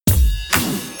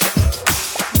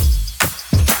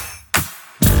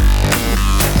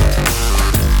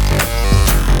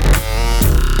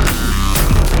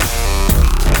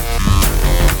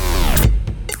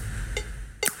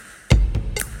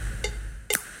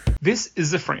This is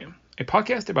The Fram, a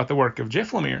podcast about the work of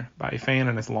Jeff Lemire by a fan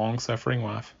and his long-suffering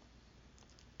wife.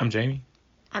 I'm Jamie.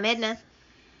 I'm Edna.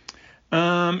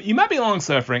 You might be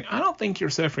long-suffering. I don't think you're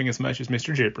suffering as much as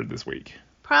Mr. Jeopard this week.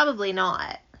 Probably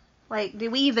not. Like, do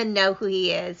we even know who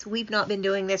he is? We've not been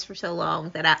doing this for so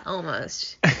long that I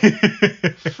almost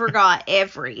forgot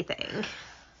everything.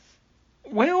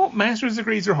 Well, master's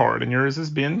degrees are hard, and yours has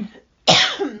been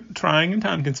trying and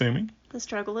time-consuming. The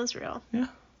struggle is real. Yeah.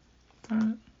 It's all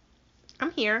right. I'm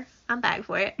here. I'm back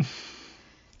for it.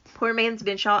 Poor man's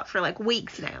been shot for like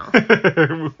weeks now.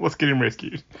 Let's get him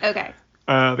rescued. Okay.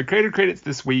 The creator credits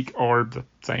this week are the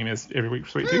same as every week for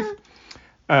Sweet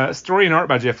Tooth. Story and art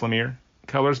by Jeff Lemire.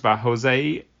 Colors by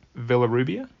Jose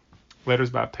Villarrubia. Letters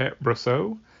by Pat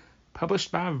Brosseau.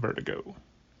 Published by Vertigo.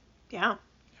 Yeah. Want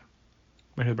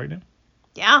to hear the breakdown?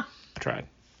 Yeah. I tried.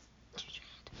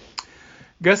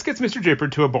 Gus gets Mr.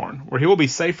 Jeopard to a barn where he will be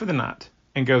safe for the night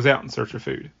and goes out in search of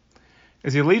food.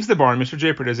 As he leaves the barn, Mr.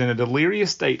 Jeopard is in a delirious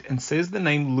state and says the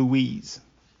name Louise.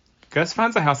 Gus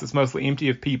finds a house that's mostly empty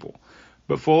of people,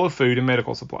 but full of food and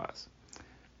medical supplies.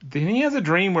 Then he has a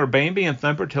dream where Bambi and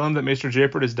Thumper tell him that Mr.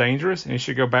 Jeopard is dangerous and he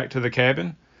should go back to the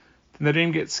cabin. Then the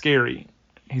dream gets scary.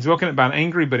 He's woken up by an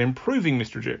angry but improving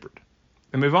Mr. Jeopard.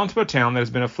 They move on to a town that has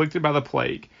been afflicted by the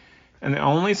plague, and the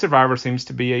only survivor seems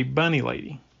to be a bunny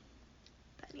lady.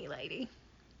 Bunny lady.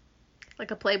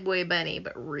 Like a Playboy bunny,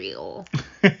 but real.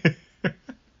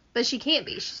 But she can't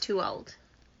be. She's too old.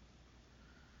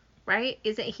 Right?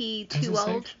 Isn't he too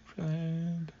old?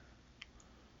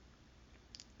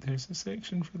 There's a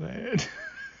section for that.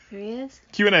 There he is?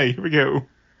 Q&A. Here we go.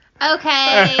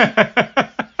 Okay.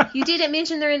 You didn't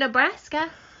mention they're in Nebraska.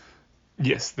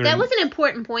 Yes. That was an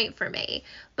important point for me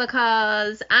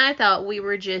because I thought we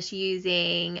were just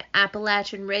using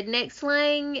Appalachian redneck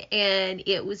slang and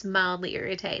it was mildly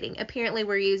irritating. Apparently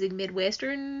we're using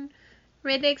Midwestern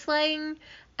redneck slang.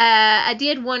 I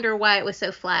did wonder why it was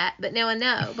so flat, but now I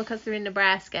know because they're in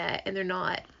Nebraska and they're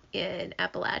not in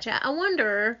Appalachia. I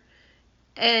wonder,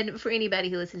 and for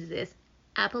anybody who listens to this,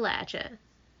 Appalachia,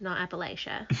 not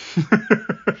Appalachia.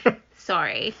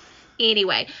 Sorry.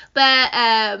 Anyway,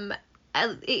 but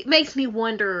it makes me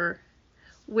wonder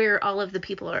where all of the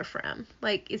people are from.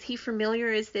 Like, is he familiar?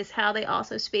 Is this how they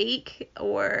also speak?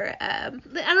 Or, I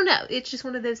don't know. It's just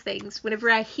one of those things.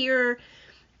 Whenever I hear,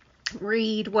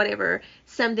 read, whatever,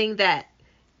 something that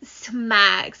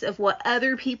smacks of what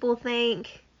other people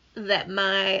think that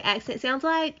my accent sounds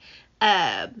like,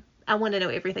 I want to know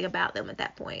everything about them at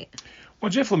that point. Well,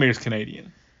 Jeff Lemire's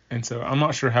Canadian, and so I'm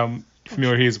not sure how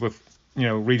familiar he is with,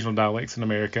 regional dialects in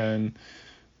America and,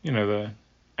 the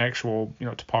actual,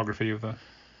 topography of the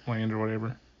land or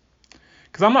whatever.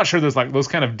 Because I'm not sure there's, those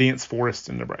kind of dense forests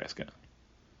in Nebraska.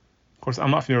 Of course,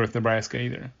 I'm not familiar with Nebraska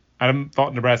either. I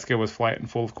thought Nebraska was flat and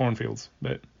full of cornfields,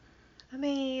 but... I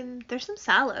mean, there's some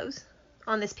silos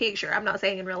on this picture. I'm not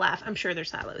saying in real life. I'm sure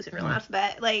there's silos in real life,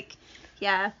 but,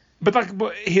 yeah.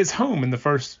 But, his home in the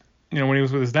first, when he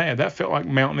was with his dad, that felt like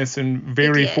mountainous and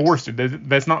very forested.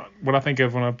 That's not what I think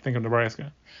of when I think of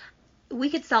Nebraska. We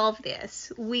could solve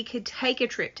this. We could take a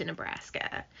trip to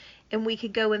Nebraska, and we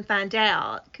could go and find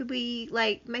out. Could we,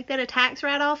 make that a tax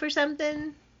write-off or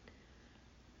something?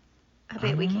 I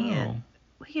bet we can.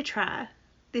 We could try.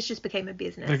 This just became a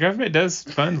business. The government does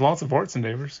fund lots of arts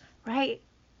endeavors. Right.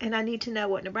 And I need to know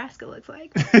what Nebraska looks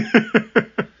like.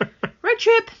 Road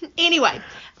trip. Anyway.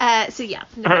 Yeah,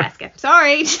 Nebraska.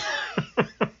 Sorry.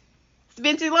 It's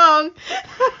been too long.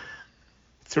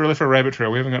 It's too early for a rabbit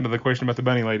trail. We haven't gotten to the question about the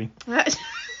bunny lady.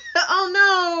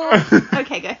 Oh, no.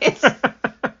 Okay, go ahead.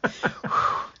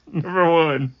 Number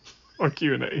 1 on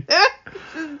Q&A. This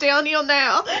is downhill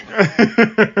now.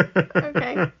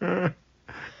 Okay.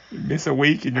 You miss a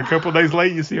week and you're a couple days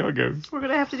late, you see how it goes. We're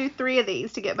going to have to do 3 of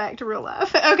these to get back to real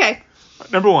life. Okay.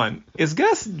 Number 1. Is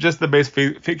Gus just the best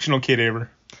fictional kid ever?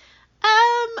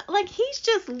 He's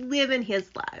just living his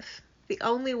life the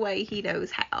only way he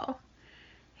knows how.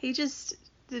 He just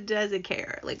doesn't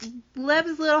care. Love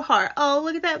his little heart. Oh,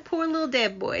 look at that poor little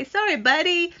dead boy. Sorry,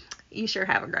 buddy. You sure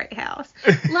have a great house.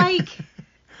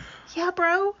 Yeah,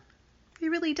 bro. He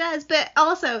really does. But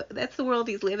also, that's the world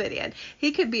he's living in.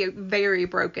 He could be a very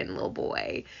broken little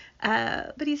boy.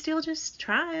 But he's still just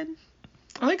trying.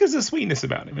 I think there's a sweetness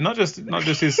about him. And not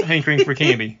just his hankering for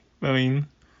candy. I mean...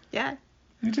 Yeah.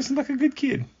 He just seems like a good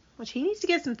kid. Which he needs to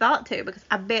give some thought to, because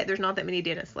I bet there's not that many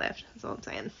dentists left. That's all I'm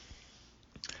saying.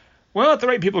 Well, at the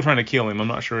rate people are trying to kill him, I'm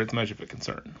not sure it's much of a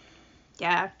concern.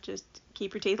 Yeah, just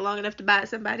keep your teeth long enough to bite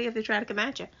somebody if they try to come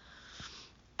at you.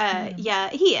 Yeah,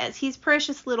 he is. He's a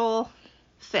precious little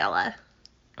fella.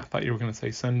 I thought you were going to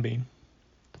say sunbeam.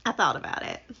 I thought about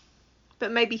it.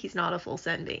 But maybe he's not a full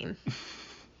sunbeam.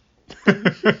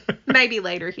 Maybe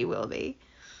later he will be.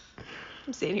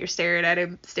 I'm sitting here staring at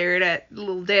the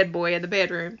little dead boy in the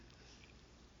bedroom.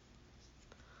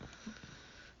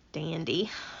 Dandy.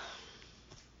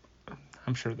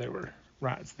 I'm sure there were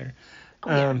rights there.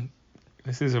 Oh, yeah.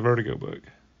 This is a Vertigo book,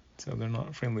 so they're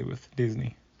not friendly with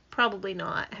Disney. Probably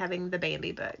not, having the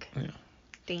Bambi book. Yeah.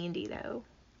 Dandy, though.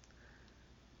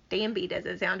 Danby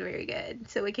doesn't sound very good,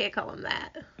 so we can't call him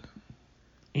that.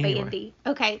 Anyway. Bandy.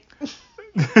 Okay.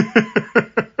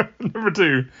 Number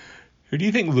 2. Who do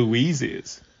you think Louise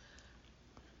is?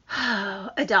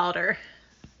 A daughter.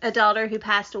 A daughter who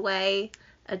passed away.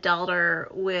 A daughter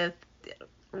with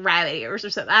rabbit ears or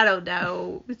something. I don't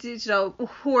know. It's a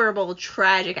horrible,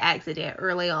 tragic accident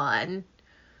early on.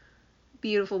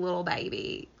 Beautiful little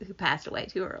baby who passed away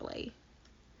too early.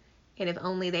 And if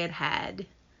only they had had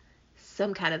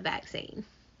some kind of vaccine,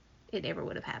 it never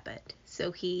would have happened.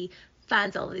 So he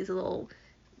finds all of these little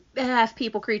half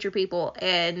people, creature people,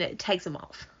 and takes them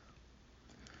off.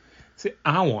 See,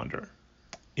 I wonder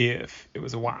if it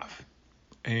was a wife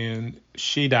and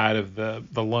she died of the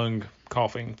lung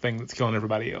coughing thing that's killing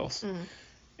everybody else.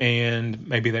 And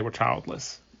maybe they were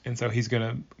childless. And so he's going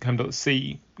to come to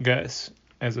see Gus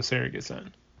as a surrogate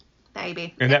son.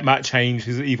 Maybe. And that might change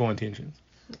his evil intentions.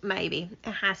 Maybe.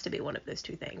 It has to be one of those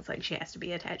two things. Like, she has to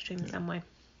be attached to him in some way.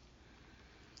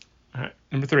 All right.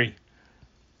 Number 3.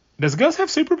 Does Gus have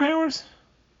superpowers?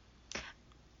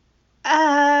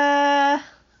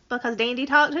 Because Dandy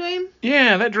talked to him?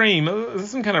 Yeah, that dream. Is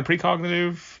this some kind of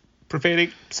precognitive,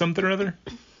 prophetic something or other?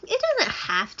 It doesn't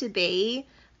have to be.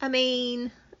 I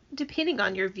mean, depending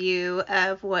on your view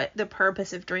of what the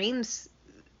purpose of dreams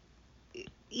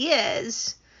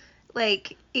is,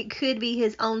 like, it could be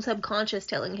his own subconscious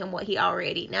telling him what he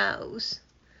already knows.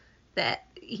 That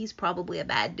he's probably a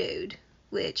bad dude.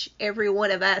 Which every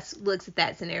one of us looks at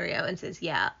that scenario and says,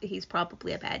 yeah, he's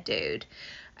probably a bad dude.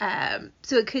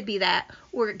 So it could be that.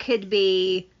 Or it could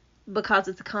be, because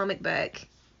it's a comic book,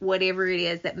 whatever it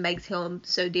is that makes him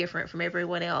so different from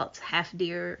everyone else. Half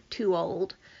deer, too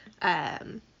old,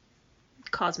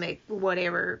 cosmic,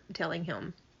 whatever, telling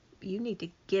him, you need to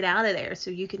get out of there so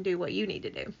you can do what you need to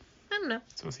do. I don't know.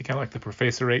 So is he kind of like the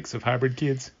Professor X of hybrid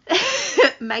kids?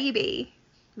 Maybe.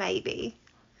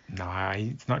 Nah,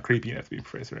 it's not creepy enough to be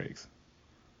Professor X.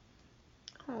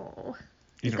 Oh.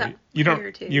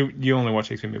 You only watch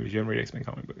X-Men movies. You haven't read X-Men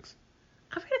comic books.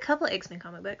 I've read a couple of X-Men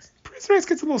comic books. Professor X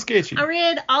gets a little sketchy. I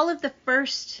read all of the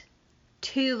first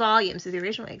 2 volumes of the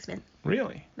original X-Men.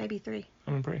 Really? Maybe 3.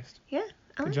 I'm impressed. Yeah,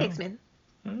 I like job. X-Men.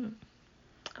 I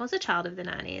was a child of the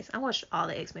 90s. I watched all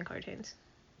the X-Men cartoons.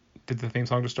 Did the theme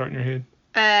song just start in your head?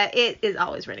 It is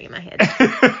always running in my head.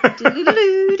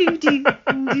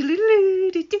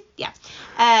 Yeah.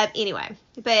 Anyway,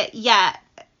 but yeah,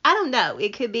 I don't know.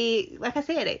 It could be, like I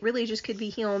said, it really just could be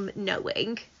him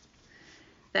knowing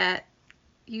that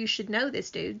you should know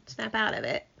this dude. Snap out of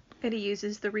it. And he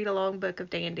uses the read-along book of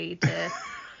Dandy to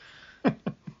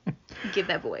give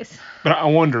that voice. But I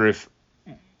wonder if,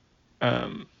 what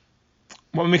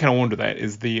made me kind of wonder that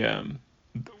is the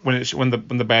when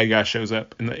the bad guy shows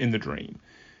up in the dream,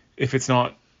 if it's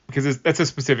not, because that's a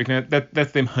specific,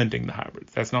 that's them hunting the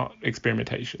hybrids. That's not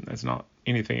experimentation. That's not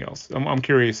anything else. I'm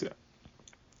curious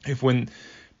if when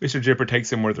Mr. Jipper takes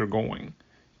them where they're going,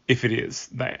 if it is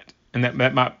that, and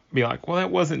that might be like, well,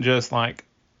 that wasn't just like,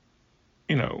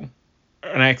 an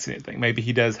accident thing. Maybe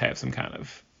he does have some kind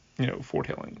of,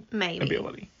 foretelling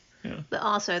ability. Yeah. But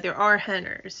also there are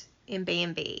hunters in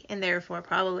Bambi, and therefore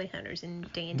probably hunters in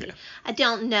Dandy. Yeah. I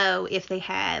don't know if they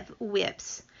have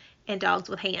whips and dogs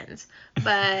with hands,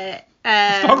 but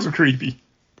Dogs are creepy.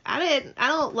 I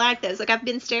don't like those. Like, I've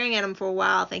been staring at them for a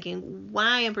while, thinking,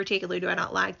 why in particular do I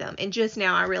not like them? And just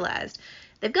now I realized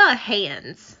they've got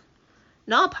hands,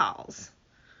 not paws.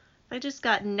 They just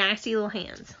got nasty little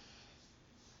hands.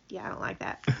 Yeah, I don't like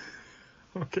that.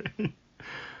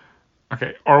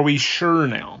 Okay. Are we sure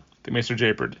now that Mr.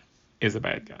 Jeopard is a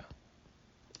bad guy?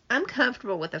 I'm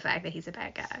comfortable with the fact that he's a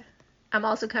bad guy. I'm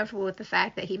also comfortable with the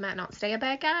fact that he might not stay a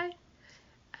bad guy.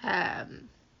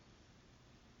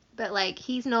 But, like,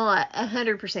 he's not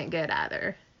 100% good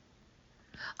either.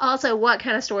 Also, what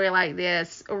kind of story like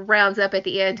this rounds up at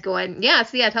the end going, yeah,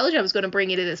 see, I told you I was going to bring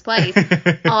you to this place.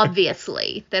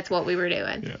 Obviously, that's what we were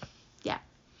doing. Yeah.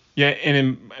 Yeah,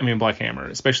 and in Black Hammer,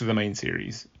 especially the main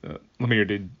series, Lemire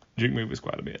did juke movies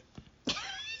quite a bit.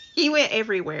 He went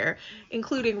everywhere,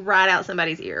 including right out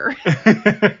somebody's ear.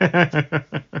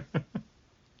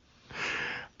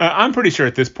 I'm pretty sure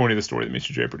at this point of the story that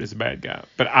Mr. Jeopard is a bad guy,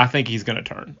 but I think he's going to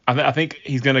turn. I think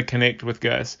he's going to connect with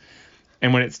Gus,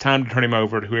 and when it's time to turn him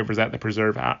over to whoever's at the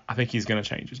preserve, I think he's going to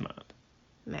change his mind.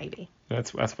 Maybe.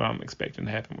 That's what I'm expecting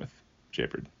to happen with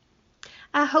Jeopard.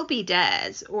 I hope he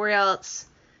does, or else,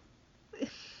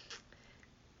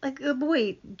 like, the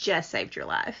boy just saved your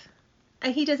life.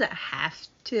 And he doesn't have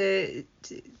to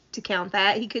count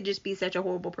that. He could just be such a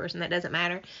horrible person that doesn't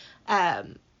matter.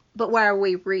 But why are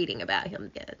we reading about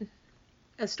him then?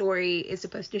 A story is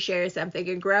supposed to share something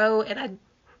and grow, and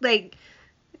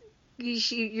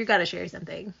you gotta share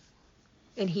something,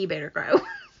 and he better grow.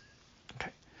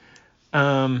 Okay.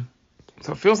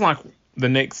 So it feels like the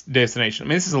next destination. I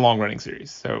mean, this is a long-running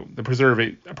series, so the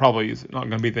Preserve probably is not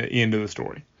going to be the end of the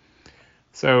story.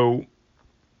 So,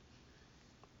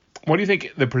 what do you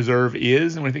think the Preserve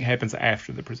is, and what do you think happens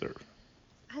after the Preserve?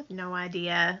 I have no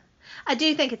idea. I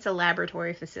do think it's a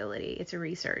laboratory facility. It's a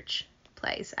research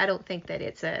place. I don't think that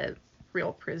it's a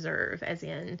real preserve, as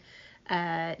in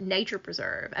nature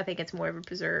preserve. I think it's more of a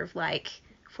preserve like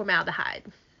formaldehyde.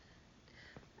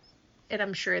 And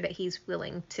I'm sure that he's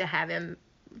willing to have him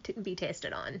be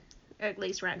tested on, at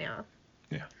least right now.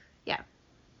 Yeah. Yeah.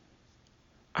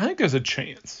 I think there's a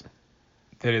chance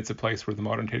that it's a place where the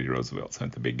modern Teddy Roosevelts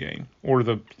hunt the big game or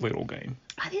the little game.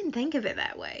 I didn't think of it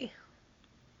that way.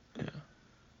 Yeah.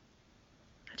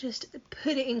 I just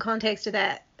put it in context of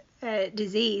that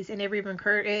disease, and it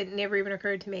never even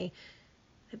occurred to me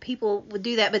that people would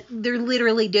do that, but they're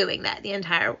literally doing that the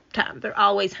entire time. They're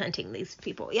always hunting these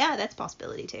people. Yeah, that's a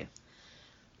possibility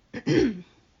too.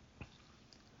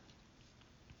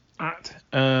 All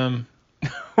right.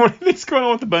 What do you think's going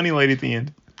on with the bunny lady at the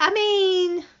end? I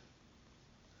mean,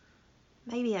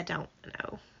 maybe I don't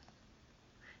know.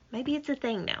 Maybe it's a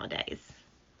thing nowadays.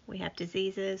 We have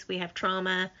diseases, we have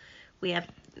trauma, we have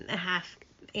half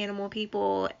animal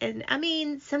people, and I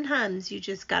mean, sometimes you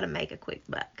just gotta make a quick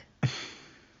buck.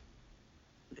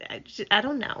 I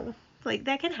don't know. Like,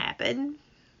 that can happen.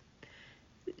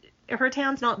 Her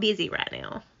town's not busy right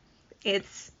now.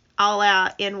 It's all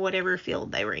out in whatever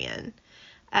field they were in.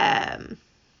 And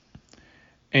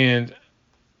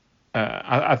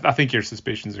I think your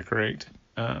suspicions are correct.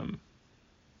 I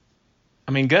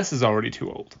mean, Gus is already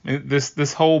too old. I mean,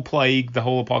 this whole plague, the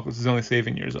whole apocalypse, is only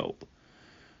 7 years old.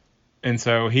 And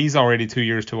so he's already 2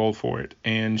 years too old for it.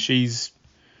 And she's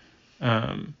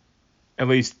at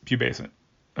least pubescent.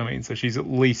 I mean, so she's at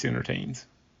least in her teens.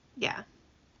 Yeah.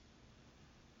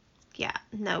 Yeah.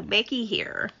 No, Becky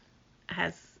here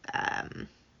has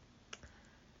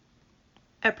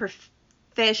a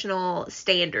professional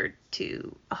standard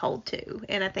to hold to.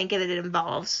 And I think that it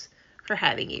involves her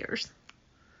having ears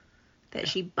that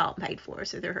she bought and paid for,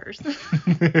 so they're hers.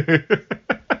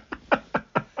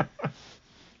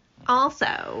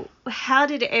 Also, how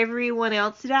did everyone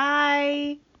else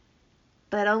die,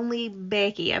 but only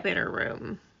Becky up in her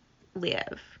room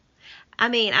live? I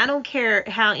mean, I don't care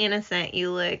how innocent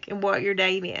you look and what your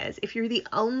name is. If you're the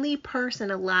only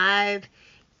person alive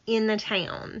in the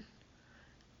town,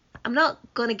 I'm not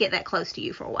going to get that close to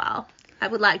you for a while. I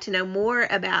would like to know more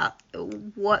about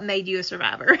what made you a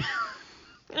survivor.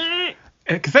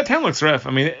 Because that town looks rough.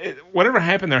 I mean, whatever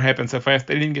happened there happened so fast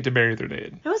they didn't get to bury their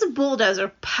dead. There was a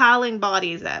bulldozer piling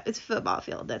bodies up. It's a football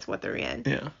field. That's what they're in.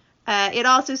 Yeah. It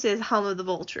also says Home of the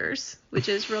Vultures, which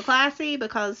is real classy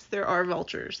because there are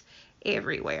vultures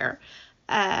everywhere.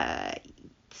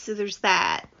 So there's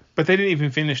that. But they didn't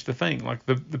even finish the thing. Like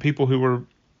the people who were,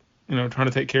 trying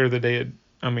to take care of the dead.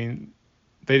 I mean,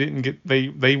 they didn't get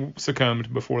they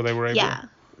succumbed before they were able. Yeah,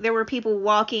 there were people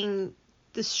walking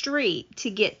the street to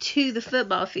get to the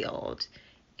football field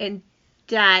and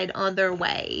died on their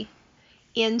way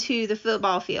into the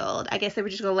football field. I guess they were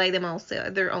just going to lay them all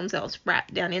their own selves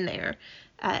wrapped down in there,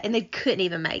 and they couldn't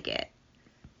even make it.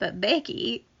 But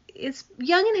Becky is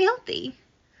young and healthy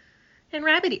and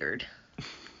rabbit-eared.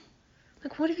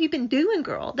 Like, what have you been doing,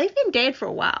 girl? They've been dead for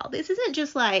a while. This isn't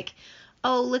just like,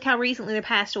 oh, look how recently they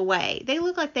passed away. They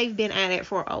look like they've been at it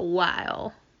for a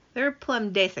while. They're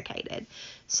plumb desiccated.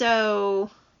 So,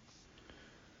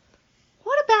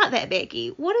 what about that, Becky?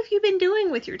 What have you been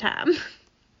doing with your time?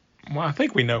 Well, I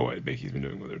think we know what Becky's been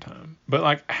doing with her time. But,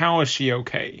 like, how is she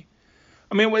okay?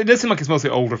 I mean, it does seem like it's mostly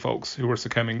older folks who are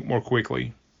succumbing more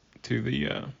quickly to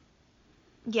the,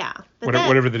 yeah.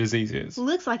 whatever the disease is.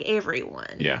 Looks like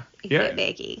everyone. Yeah. Except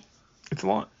Becky. It's a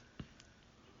lot.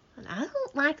 And I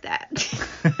don't like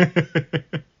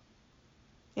that.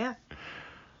 Yeah.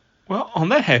 Well, on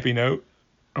that happy note,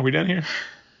 are we done here?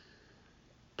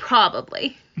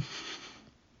 Probably.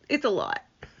 It's a lot.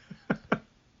 All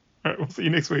right, we'll see you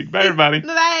next week. Bye, everybody.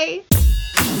 Bye.